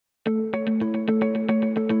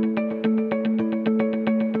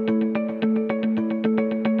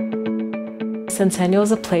Centennial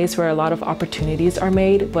is a place where a lot of opportunities are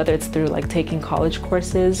made, whether it's through like taking college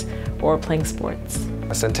courses or playing sports.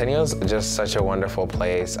 Centennial is just such a wonderful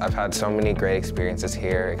place. I've had so many great experiences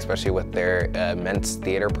here, especially with their immense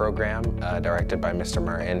theater program directed by Mr.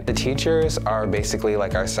 Martin. The teachers are basically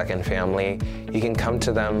like our second family. You can come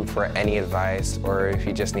to them for any advice or if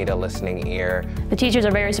you just need a listening ear. The teachers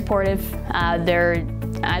are very supportive. They're,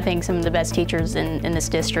 I think, some of the best teachers in this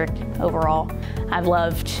district overall. I've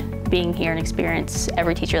loved being here and experience.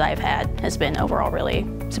 Every teacher that I've had has been overall really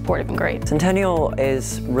supportive and great. Centennial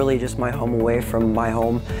is really just my home away from my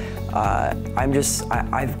home.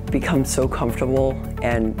 I've become so comfortable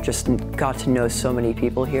and just got to know so many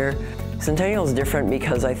people here. Centennial is different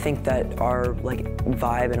because I think that our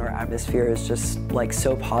vibe and our atmosphere is just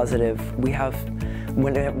so positive. We have,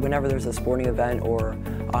 whenever there's a sporting event or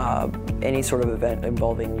any sort of event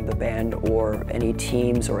involving the band or any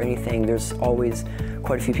teams or anything, there's always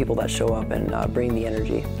quite a few people that show up and bring the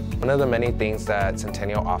energy. One of the many things that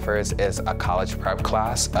Centennial offers is a college prep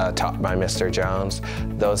class taught by Mr. Jones.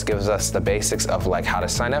 Those gives us the basics of how to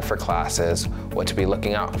sign up for classes, what to be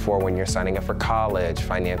looking out for when you're signing up for college,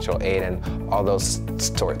 financial aid, and all those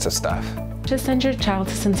sorts of stuff. Just send your child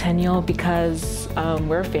to Centennial because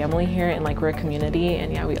we're a family here and we're a community,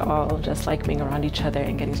 and yeah, we all just like being around each other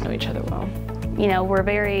and getting to know each other well. You know, we're a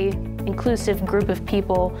very inclusive group of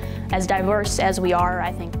people. As diverse as we are,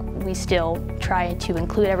 I think we still try to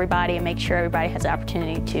include everybody and make sure everybody has the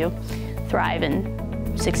opportunity to thrive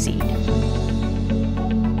and succeed.